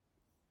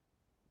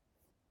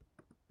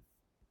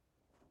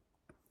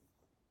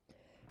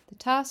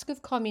task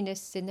of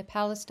communists in the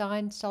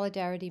Palestine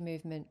solidarity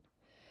movement.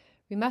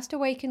 We must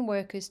awaken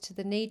workers to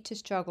the need to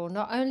struggle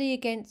not only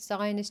against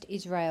Zionist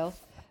Israel,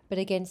 but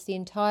against the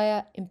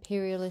entire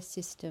imperialist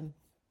system.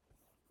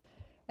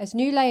 As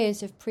new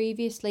layers of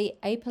previously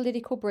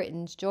apolitical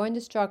Britons join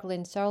the struggle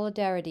in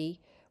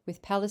solidarity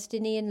with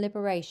Palestinian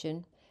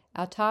liberation,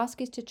 our task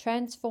is to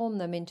transform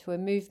them into a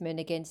movement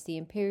against the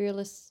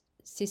imperialist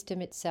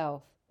system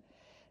itself.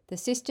 The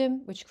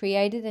system which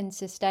created and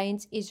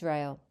sustains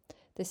Israel.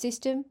 The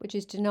system which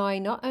is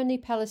denying not only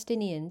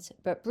Palestinians,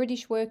 but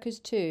British workers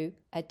too,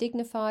 a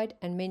dignified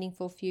and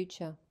meaningful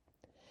future.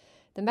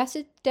 The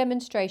massive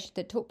demonstration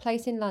that took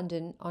place in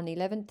London on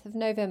 11th of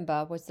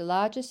November was the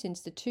largest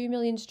since the 2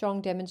 million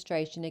strong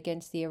demonstration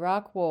against the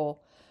Iraq War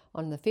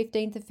on the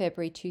 15th of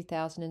February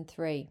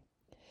 2003.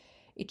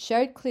 It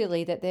showed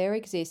clearly that there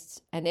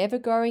exists an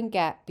ever-growing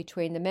gap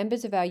between the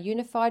members of our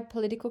unified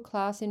political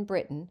class in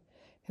Britain,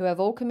 who have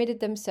all committed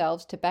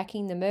themselves to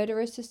backing the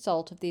murderous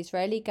assault of the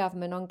Israeli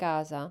government on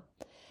Gaza,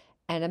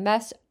 and a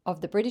mass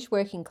of the British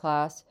working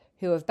class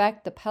who have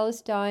backed the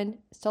Palestine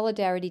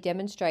solidarity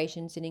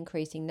demonstrations in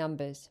increasing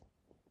numbers.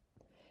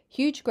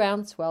 Huge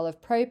groundswell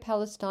of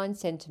pro-Palestine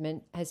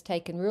sentiment has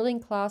taken ruling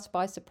class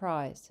by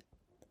surprise.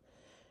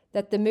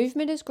 That the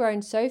movement has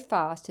grown so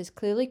fast has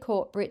clearly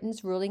caught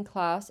Britain's ruling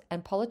class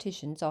and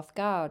politicians off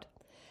guard.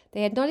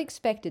 They had not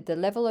expected the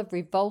level of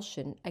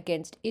revulsion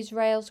against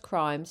Israel's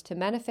crimes to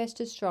manifest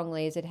as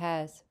strongly as it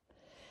has.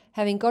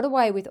 Having got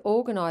away with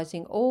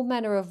organising all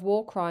manner of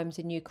war crimes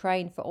in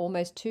Ukraine for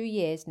almost 2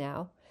 years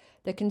now,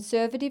 the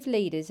Conservative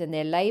leaders and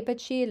their Labour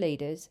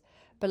cheerleaders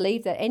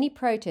believe that any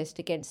protest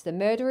against the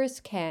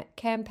murderous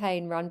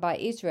campaign run by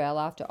Israel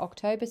after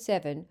October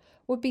 7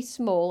 would be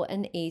small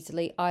and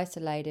easily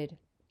isolated.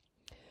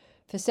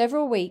 For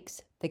several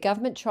weeks, the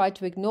government tried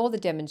to ignore the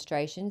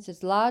demonstrations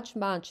as large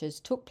marches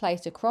took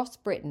place across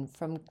Britain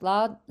from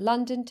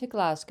London to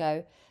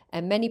Glasgow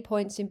and many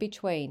points in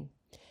between.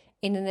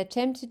 In an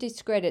attempt to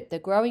discredit the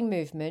growing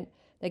movement,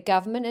 the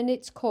government and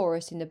its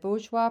chorus in the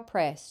bourgeois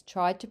press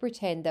tried to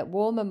pretend that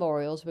war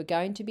memorials were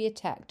going to be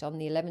attacked on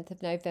the 11th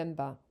of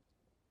November.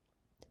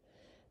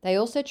 They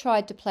also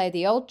tried to play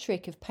the old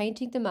trick of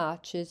painting the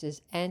marches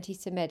as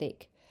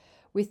anti-Semitic,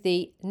 with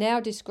the now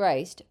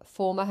disgraced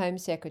former Home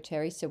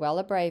Secretary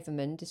Suella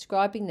Braverman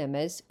describing them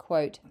as,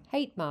 quote,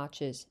 hate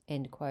marches,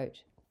 end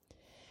quote.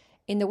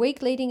 In the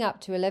week leading up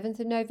to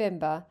 11th of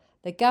November,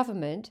 the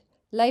government,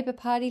 Labour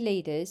Party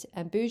leaders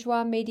and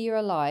bourgeois media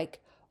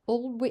alike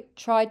all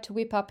tried to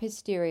whip up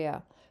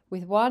hysteria,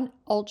 with one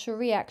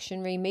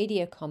ultra-reactionary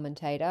media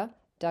commentator,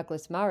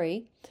 Douglas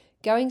Murray,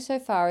 going so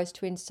far as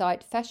to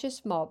incite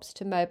fascist mobs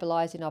to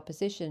mobilise in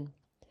opposition.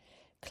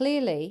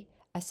 Clearly,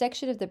 a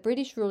section of the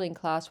British ruling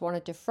class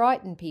wanted to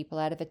frighten people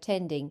out of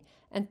attending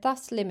and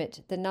thus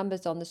limit the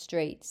numbers on the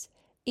streets,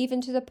 even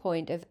to the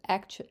point of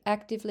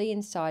actively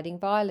inciting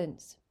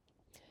violence.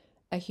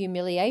 A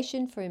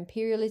humiliation for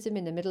imperialism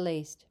in the Middle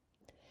East.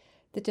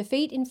 The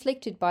defeat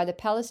inflicted by the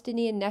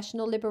Palestinian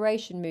National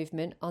Liberation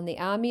Movement on the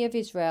Army of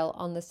Israel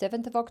on the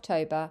 7th of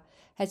October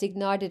has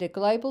ignited a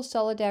global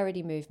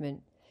solidarity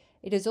movement.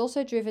 It has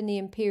also driven the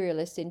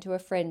imperialists into a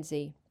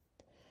frenzy.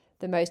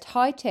 The most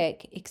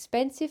high-tech,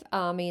 expensive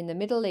army in the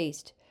Middle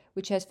East,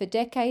 which has for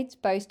decades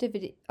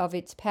boasted of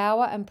its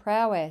power and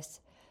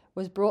prowess,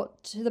 was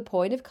brought to the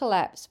point of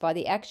collapse by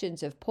the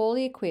actions of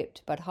poorly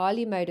equipped but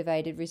highly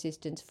motivated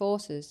resistance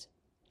forces.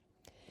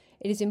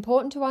 It is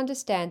important to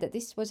understand that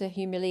this was a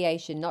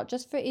humiliation not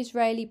just for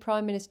Israeli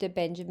Prime Minister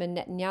Benjamin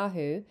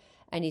Netanyahu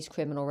and his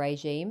criminal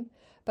regime,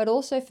 but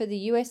also for the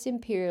US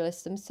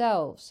imperialists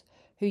themselves,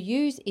 who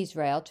use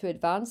Israel to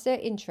advance their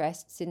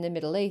interests in the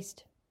Middle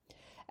East.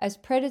 As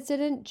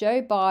President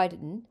Joe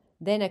Biden,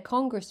 then a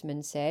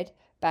congressman, said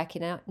back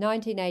in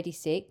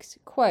 1986,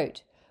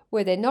 quote,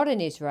 were there not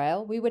an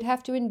Israel, we would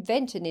have to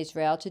invent an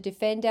Israel to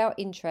defend our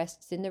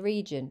interests in the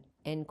region,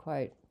 end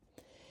quote.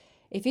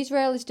 If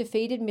Israel is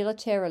defeated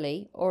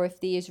militarily, or if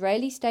the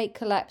Israeli state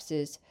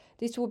collapses,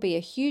 this will be a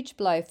huge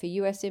blow for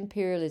US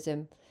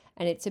imperialism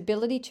and its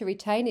ability to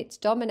retain its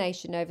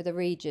domination over the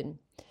region,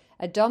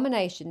 a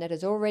domination that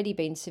has already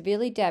been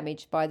severely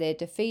damaged by their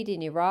defeat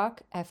in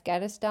Iraq,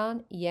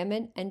 Afghanistan,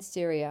 Yemen, and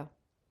Syria.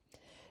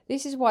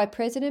 This is why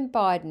President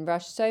Biden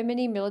rushed so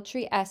many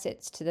military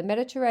assets to the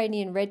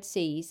Mediterranean Red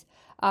Seas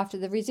after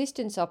the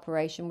resistance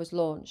operation was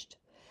launched.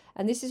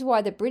 And this is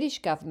why the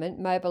British government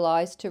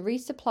mobilised to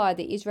resupply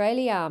the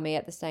Israeli army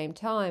at the same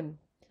time.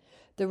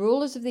 The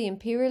rulers of the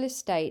imperialist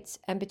states,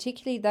 and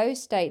particularly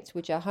those states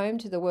which are home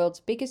to the world's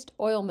biggest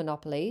oil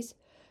monopolies,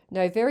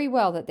 know very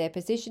well that their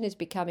position is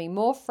becoming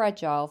more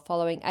fragile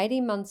following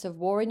 18 months of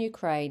war in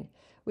Ukraine,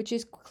 which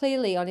is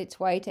clearly on its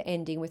way to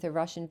ending with a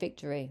Russian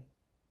victory.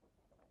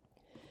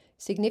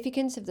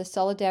 Significance of the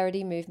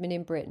solidarity movement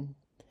in Britain.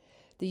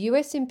 The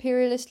US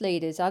imperialist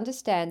leaders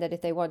understand that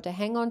if they want to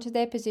hang on to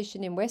their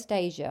position in West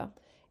Asia,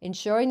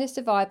 ensuring the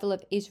survival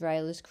of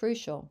Israel is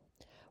crucial.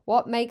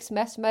 What makes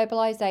mass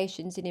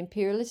mobilizations in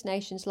imperialist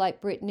nations like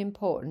Britain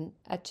important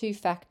are two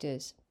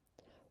factors.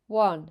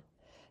 1.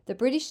 The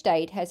British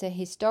state has a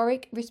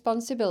historic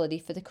responsibility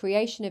for the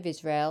creation of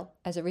Israel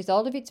as a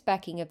result of its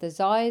backing of the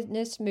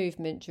Zionist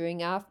movement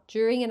during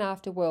and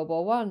after World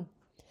War I.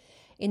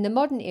 In the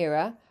modern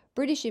era,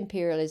 British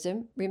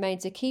imperialism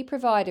remains a key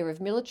provider of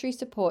military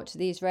support to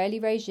the Israeli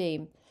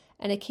regime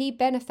and a key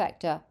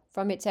benefactor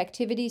from its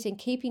activities in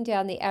keeping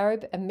down the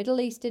Arab and Middle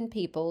Eastern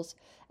peoples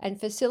and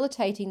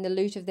facilitating the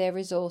loot of their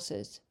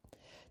resources.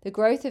 The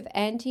growth of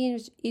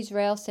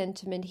anti-Israel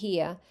sentiment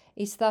here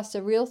is thus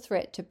a real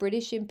threat to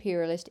British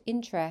imperialist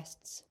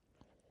interests.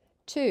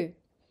 2.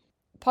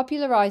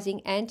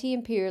 Popularizing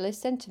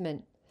anti-imperialist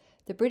sentiment.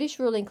 The British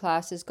ruling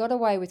class has got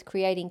away with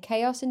creating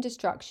chaos and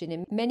destruction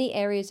in many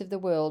areas of the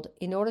world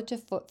in order to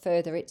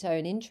further its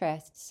own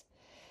interests.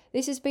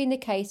 This has been the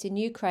case in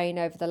Ukraine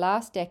over the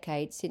last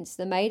decade since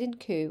the maiden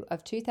coup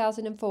of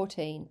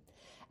 2014,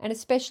 and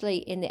especially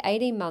in the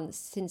 18 months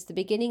since the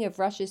beginning of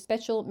Russia's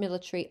special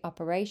military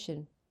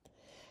operation.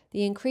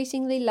 The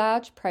increasingly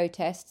large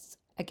protests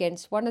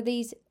against one of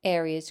these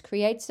areas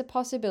creates the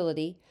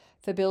possibility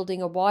for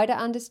building a wider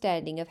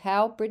understanding of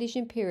how British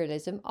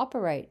imperialism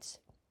operates.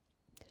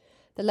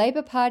 The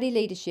Labour Party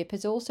leadership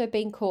has also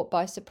been caught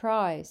by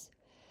surprise.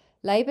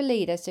 Labour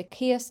leader Sir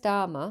Keir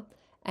Starmer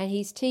and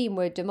his team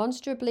were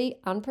demonstrably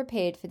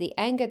unprepared for the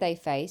anger they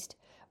faced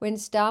when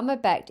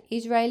Starmer backed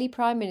Israeli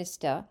Prime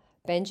Minister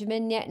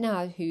Benjamin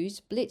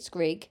Netanyahu's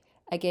blitzkrieg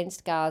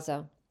against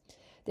Gaza.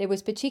 There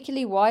was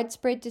particularly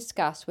widespread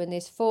disgust when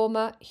this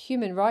former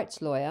human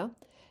rights lawyer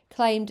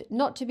claimed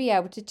not to be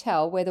able to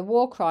tell whether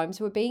war crimes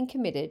were being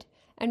committed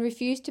and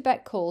refused to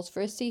back calls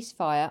for a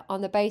ceasefire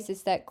on the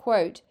basis that,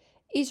 quote,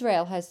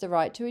 Israel has the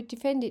right to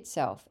defend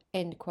itself,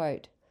 end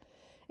quote.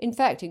 In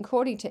fact,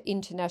 according to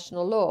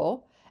international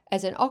law,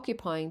 as an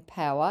occupying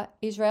power,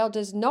 Israel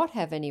does not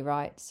have any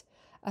rights,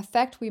 a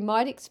fact we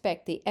might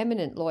expect the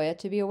eminent lawyer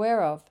to be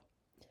aware of.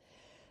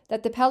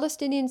 That the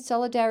Palestinian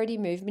solidarity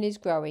movement is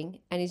growing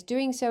and is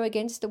doing so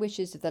against the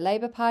wishes of the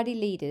Labour Party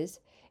leaders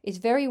is a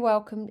very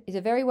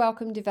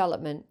welcome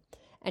development,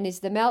 and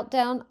is the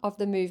meltdown of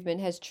the movement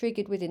has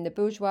triggered within the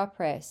bourgeois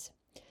press.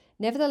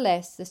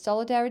 Nevertheless, the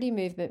solidarity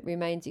movement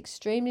remains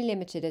extremely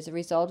limited as a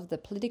result of the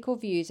political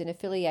views and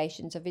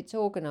affiliations of its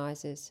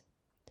organisers.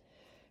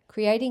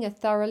 Creating a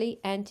thoroughly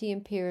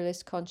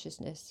anti-imperialist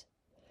consciousness.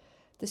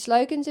 The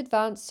slogans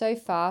advanced so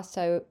far,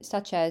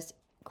 such as,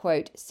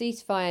 quote,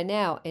 ceasefire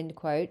now, end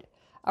quote,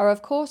 are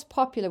of course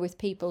popular with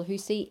people who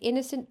see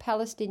innocent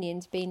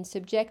Palestinians being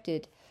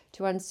subjected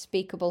to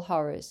unspeakable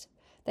horrors.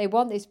 They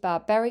want this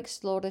barbaric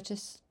slaughter to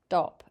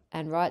stop,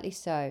 and rightly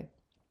so.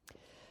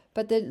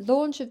 But the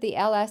launch of the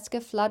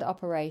Al-Aqsa flood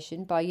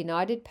operation by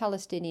United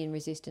Palestinian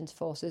Resistance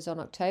Forces on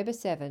October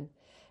 7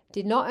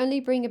 did not only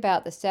bring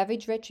about the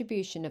savage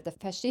retribution of the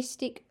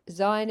fascistic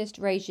Zionist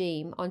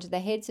regime onto the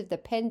heads of the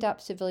penned-up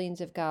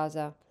civilians of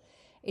Gaza,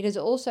 it has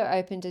also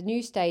opened a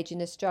new stage in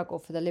the struggle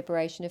for the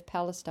liberation of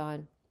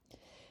Palestine.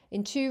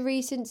 In two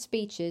recent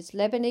speeches,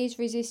 Lebanese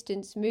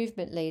resistance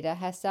movement leader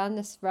Hassan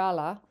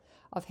Nasrallah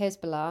of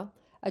Hezbollah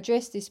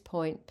addressed this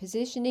point,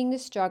 positioning the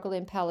struggle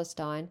in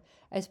Palestine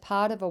as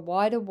part of a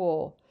wider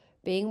war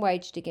being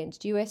waged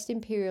against US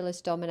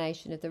imperialist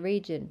domination of the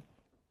region.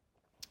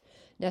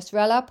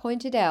 Nasrallah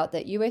pointed out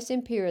that US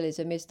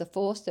imperialism is the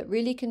force that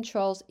really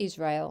controls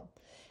Israel,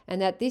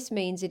 and that this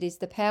means it is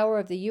the power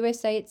of the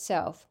USA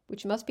itself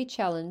which must be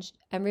challenged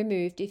and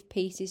removed if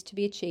peace is to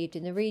be achieved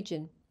in the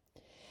region.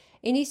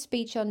 In his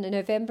speech on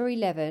November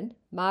 11,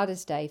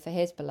 Martyrs' Day for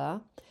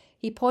Hezbollah,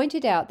 he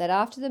pointed out that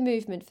after the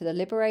movement for the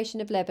liberation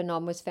of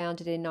Lebanon was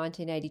founded in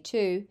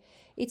 1982,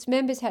 its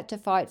members had to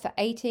fight for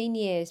 18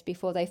 years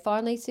before they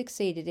finally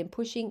succeeded in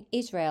pushing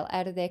Israel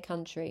out of their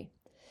country.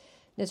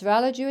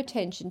 Nasrallah drew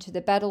attention to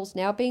the battles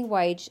now being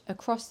waged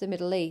across the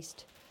Middle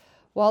East.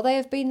 While they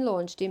have been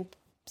launched in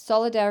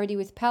solidarity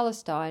with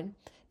Palestine,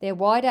 their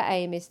wider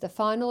aim is the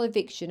final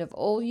eviction of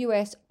all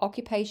US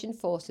occupation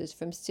forces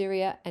from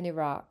Syria and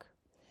Iraq.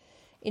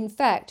 In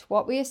fact,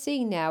 what we are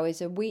seeing now is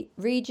a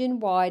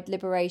region-wide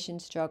liberation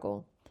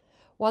struggle,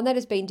 one that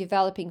has been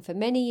developing for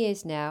many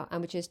years now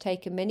and which has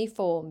taken many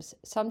forms,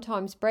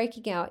 sometimes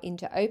breaking out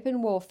into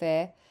open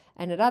warfare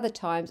and at other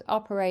times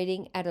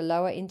operating at a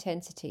lower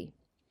intensity.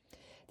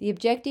 The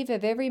objective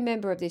of every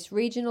member of this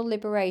regional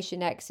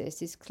liberation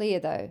axis is clear,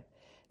 though.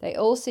 They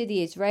all see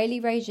the Israeli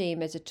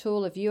regime as a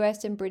tool of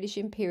US and British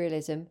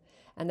imperialism,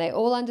 and they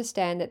all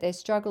understand that their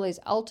struggle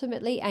is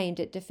ultimately aimed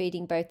at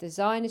defeating both the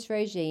Zionist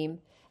regime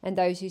and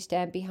those who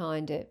stand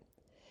behind it.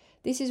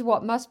 This is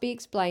what must be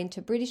explained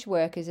to British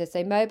workers as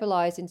they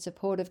mobilise in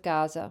support of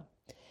Gaza.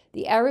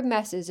 The Arab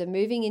masses are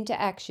moving into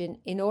action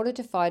in order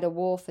to fight a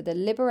war for the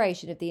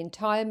liberation of the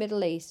entire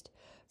Middle East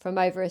from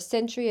over a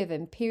century of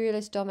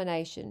imperialist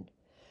domination.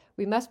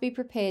 We must be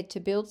prepared to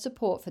build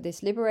support for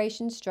this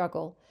liberation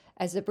struggle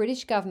as the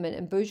British government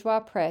and bourgeois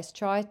press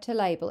try to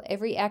label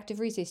every act of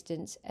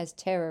resistance as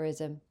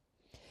terrorism.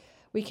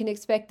 We can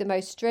expect the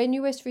most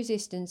strenuous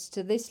resistance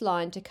to this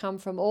line to come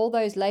from all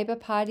those Labour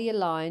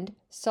Party-aligned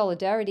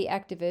solidarity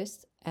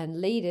activists and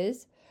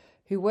leaders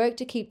who work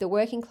to keep the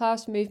working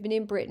class movement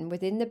in Britain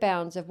within the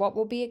bounds of what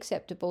will be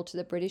acceptable to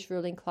the British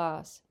ruling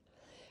class.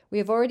 We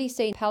have already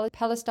seen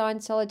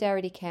Palestine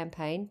Solidarity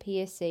Campaign,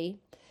 PSC,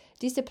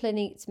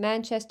 disciplining its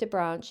Manchester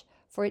branch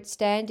for its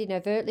stand in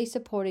overtly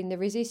supporting the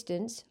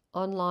resistance,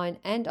 online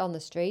and on the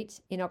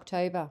streets, in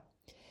October.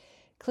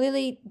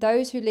 Clearly,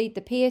 those who lead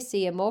the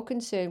PSC are more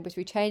concerned with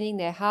retaining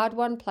their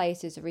hard-won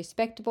place as a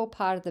respectable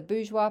part of the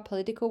bourgeois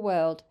political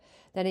world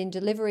than in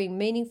delivering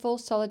meaningful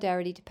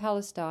solidarity to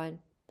Palestine.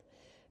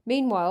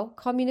 Meanwhile,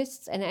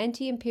 communists and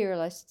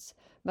anti-imperialists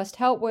must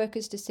help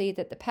workers to see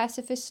that the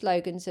pacifist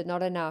slogans are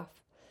not enough.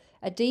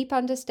 A deep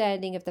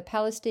understanding of the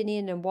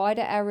Palestinian and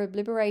wider Arab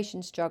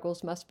liberation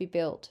struggles must be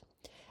built.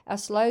 Our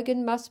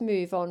slogan must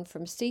move on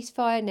from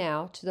ceasefire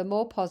now to the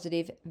more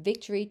positive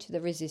victory to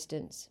the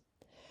resistance.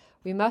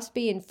 We must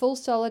be in full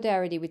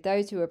solidarity with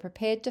those who are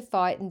prepared to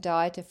fight and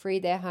die to free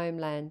their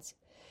homelands.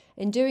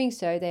 In doing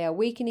so, they are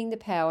weakening the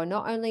power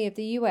not only of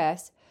the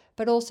US,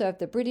 but also of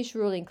the British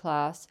ruling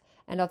class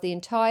and of the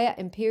entire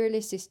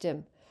imperialist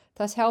system,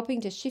 thus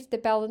helping to shift the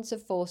balance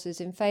of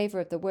forces in favour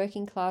of the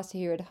working class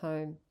here at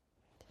home.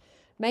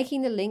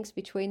 Making the links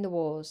between the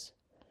wars.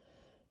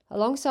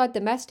 Alongside the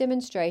mass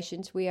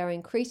demonstrations, we are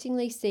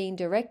increasingly seeing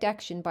direct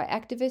action by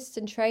activists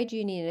and trade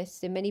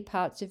unionists in many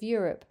parts of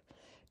Europe.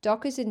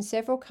 Dockers in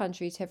several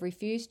countries have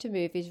refused to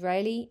move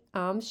Israeli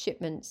arms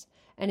shipments,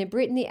 and in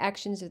Britain the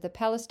actions of the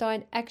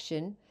Palestine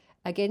Action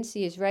against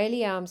the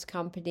Israeli arms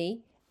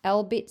company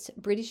Elbit's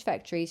British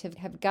factories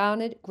have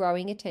garnered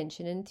growing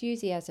attention and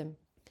enthusiasm.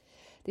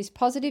 This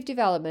positive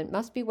development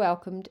must be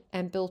welcomed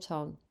and built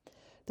on.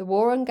 The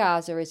war on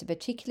Gaza is a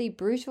particularly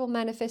brutal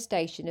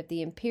manifestation of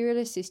the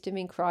imperialist system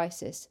in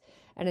crisis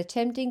and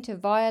attempting to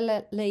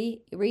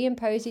violently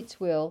reimpose its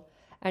will,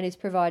 and is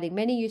providing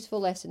many useful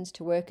lessons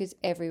to workers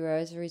everywhere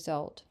as a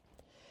result.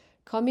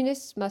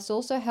 Communists must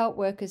also help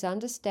workers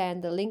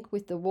understand the link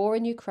with the war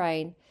in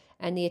Ukraine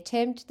and the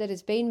attempt that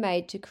has been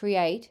made to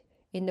create,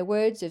 in the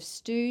words of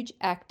stooge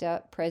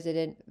actor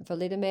President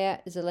Volodymyr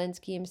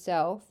Zelensky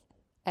himself,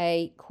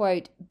 a,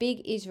 quote,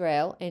 big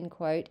Israel, end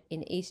quote,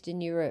 in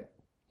Eastern Europe.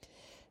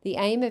 The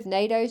aim of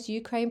NATO's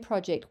Ukraine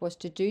project was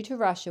to do to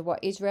Russia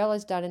what Israel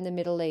has done in the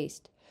Middle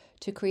East,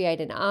 to create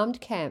an armed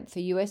camp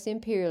for US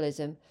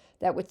imperialism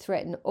that would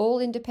threaten all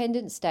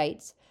independent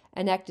states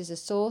and act as a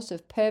source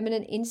of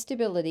permanent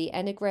instability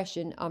and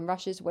aggression on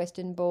Russia's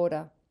western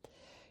border.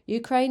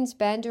 Ukraine's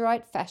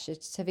Banderite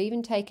fascists have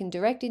even taken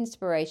direct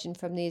inspiration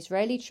from the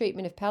Israeli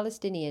treatment of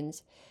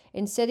Palestinians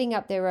in setting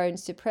up their own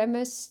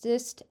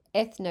supremacist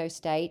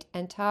ethno-state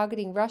and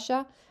targeting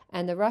Russia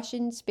and the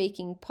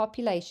Russian-speaking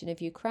population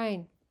of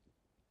Ukraine.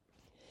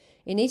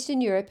 In Eastern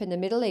Europe and the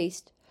Middle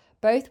East,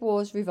 both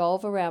wars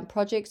revolve around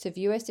projects of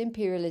US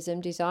imperialism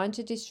designed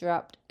to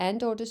disrupt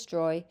and or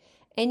destroy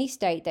any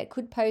state that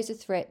could pose a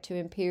threat to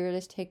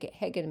imperialist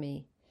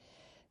hegemony.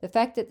 The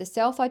fact that the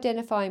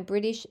self-identifying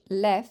British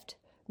left,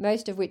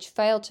 most of which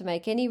failed to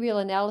make any real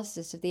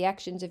analysis of the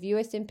actions of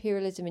US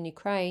imperialism in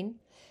Ukraine,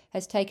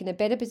 has taken a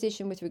better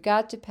position with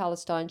regard to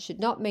Palestine should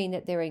not mean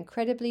that their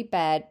incredibly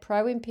bad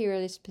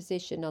pro-imperialist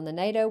position on the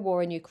NATO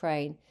war in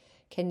Ukraine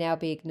can now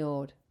be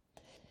ignored.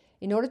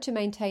 In order to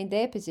maintain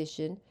their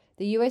position,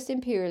 the US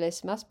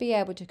imperialists must be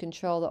able to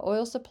control the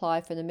oil supply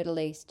from the Middle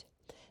East.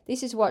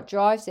 This is what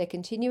drives their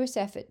continuous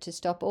effort to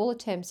stop all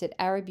attempts at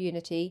Arab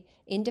unity,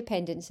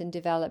 independence and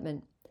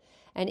development.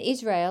 And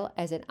Israel,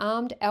 as an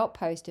armed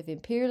outpost of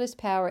imperialist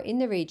power in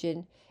the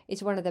region,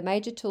 is one of the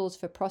major tools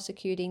for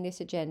prosecuting this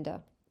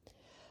agenda.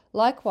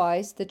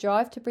 Likewise, the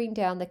drive to bring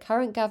down the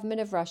current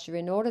government of Russia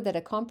in order that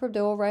a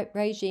comprador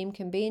regime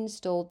can be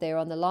installed there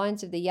on the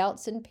lines of the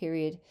Yeltsin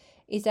period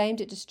is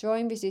aimed at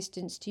destroying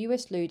resistance to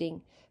US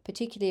looting,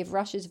 particularly of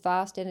Russia's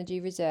vast energy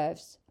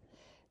reserves.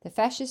 The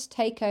fascist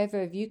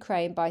takeover of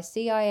Ukraine by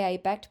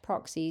CIA-backed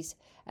proxies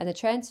and the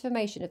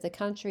transformation of the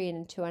country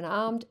into an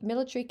armed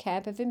military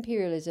camp of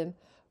imperialism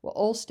were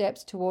all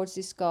steps towards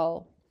this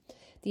goal.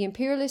 The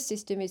imperialist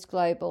system is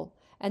global,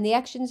 and the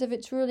actions of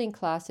its ruling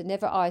class are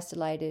never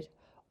isolated.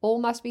 All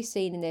must be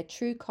seen in their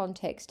true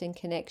context and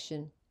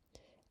connection.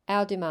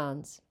 Our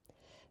demands.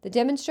 The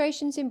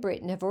demonstrations in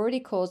Britain have already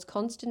caused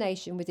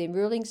consternation within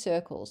ruling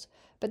circles,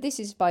 but this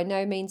is by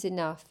no means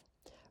enough.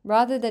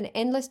 Rather than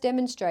endless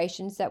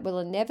demonstrations that will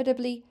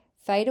inevitably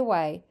fade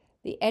away,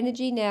 the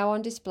energy now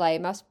on display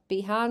must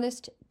be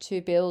harnessed to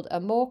build a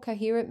more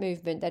coherent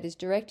movement that is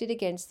directed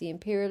against the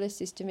imperialist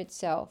system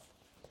itself.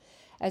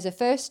 As a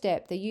first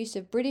step, the use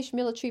of British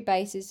military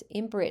bases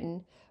in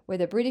Britain,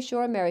 whether British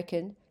or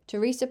American, to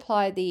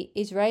resupply the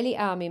Israeli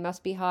army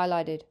must be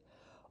highlighted.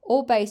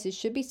 All bases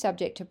should be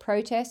subject to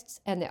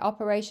protests and their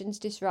operations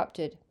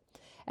disrupted.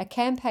 A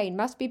campaign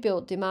must be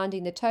built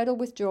demanding the total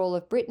withdrawal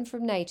of Britain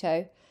from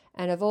NATO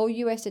and of all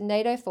US and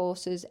NATO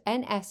forces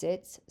and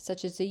assets,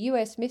 such as the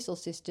US missile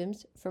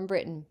systems, from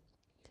Britain.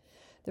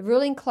 The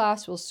ruling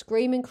class will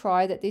scream and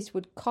cry that this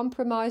would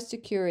compromise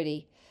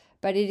security,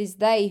 but it is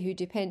they who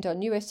depend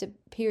on US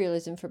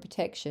imperialism for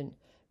protection,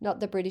 not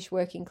the British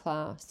working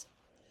class.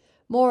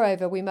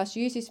 Moreover, we must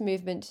use this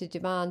movement to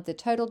demand the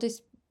total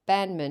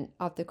disbandment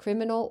of the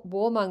criminal,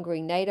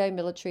 warmongering NATO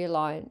military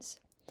alliance.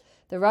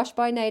 The rush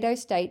by NATO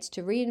states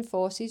to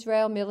reinforce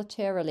Israel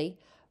militarily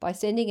by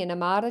sending an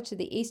armada to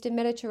the eastern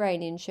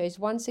Mediterranean shows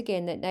once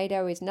again that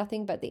NATO is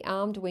nothing but the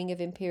armed wing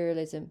of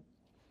imperialism.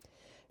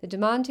 The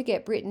demand to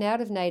get Britain out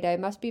of NATO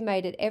must be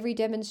made at every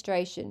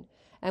demonstration,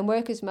 and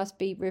workers must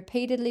be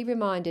repeatedly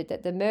reminded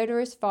that the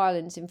murderous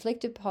violence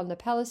inflicted upon the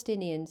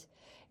Palestinians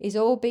is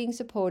all being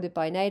supported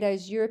by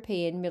NATO's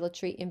European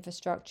military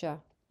infrastructure.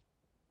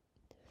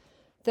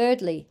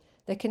 Thirdly,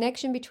 the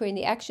connection between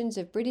the actions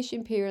of British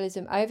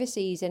imperialism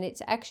overseas and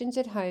its actions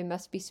at home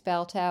must be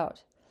spelt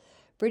out.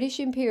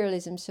 British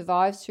imperialism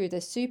survives through the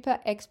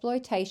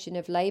super-exploitation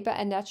of labour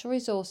and natural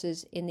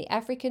resources in the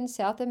African,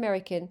 South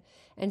American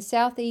and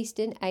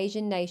Southeastern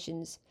Asian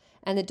nations,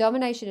 and the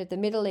domination of the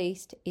Middle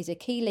East is a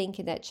key link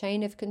in that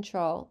chain of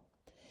control.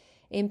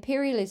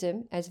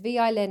 Imperialism, as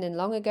V.I. Lenin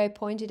long ago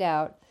pointed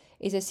out,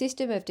 is a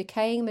system of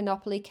decaying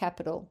monopoly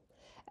capital.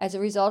 As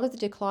a result of the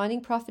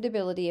declining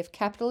profitability of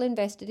capital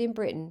invested in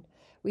Britain,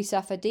 we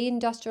suffer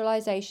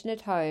deindustrialisation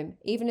at home,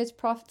 even as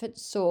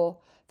profits soar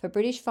for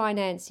British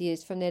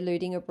financiers from their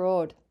looting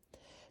abroad.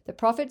 The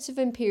profits of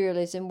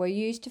imperialism were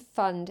used to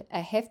fund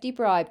a hefty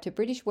bribe to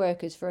British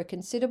workers for a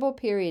considerable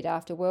period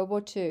after World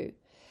War II,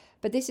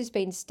 but this has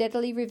been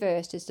steadily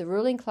reversed as the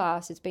ruling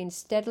class has been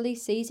steadily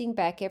seizing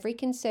back every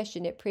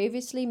concession it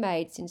previously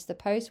made since the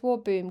post-war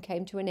boom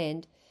came to an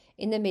end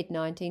in the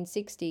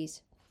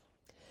mid-1960s.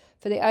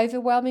 For the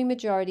overwhelming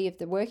majority of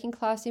the working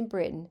class in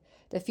Britain,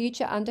 the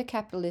future under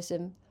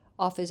capitalism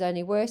offers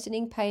only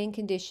worsening pay and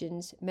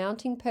conditions,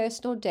 mounting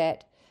personal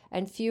debt,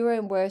 and fewer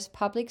and worse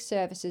public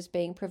services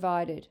being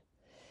provided.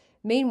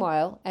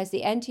 Meanwhile, as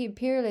the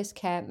anti-imperialist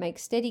camp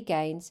makes steady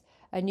gains,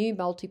 a new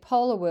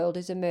multipolar world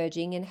is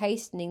emerging and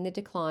hastening the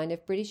decline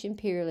of British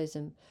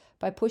imperialism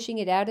by pushing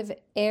it out of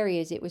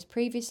areas it was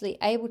previously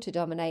able to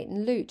dominate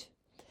and loot.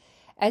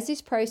 As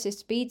this process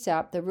speeds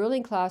up, the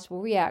ruling class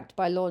will react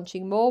by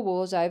launching more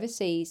wars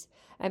overseas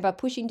and by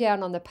pushing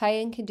down on the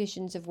pay and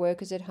conditions of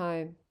workers at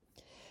home.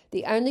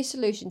 The only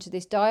solution to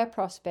this dire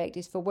prospect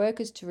is for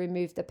workers to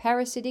remove the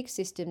parasitic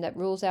system that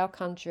rules our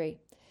country.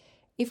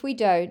 If we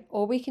don't,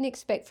 all we can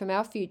expect from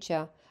our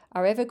future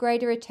are ever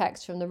greater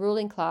attacks from the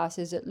ruling class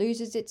as it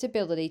loses its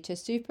ability to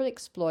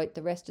super-exploit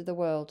the rest of the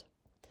world.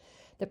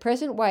 The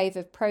present wave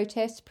of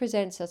protests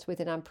presents us with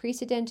an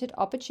unprecedented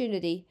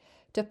opportunity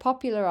to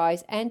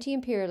popularize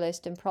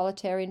anti-imperialist and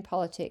proletarian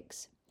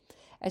politics.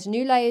 As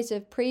new layers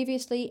of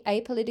previously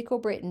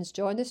apolitical Britons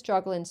join the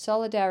struggle in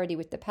solidarity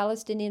with the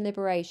Palestinian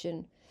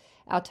liberation,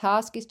 our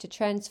task is to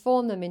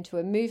transform them into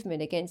a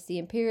movement against the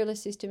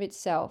imperialist system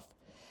itself,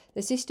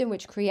 the system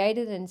which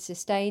created and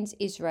sustains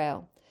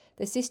Israel,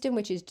 the system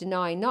which is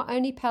denying not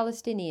only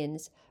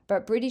Palestinians,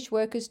 but British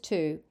workers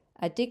too,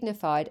 a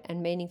dignified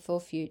and meaningful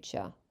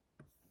future.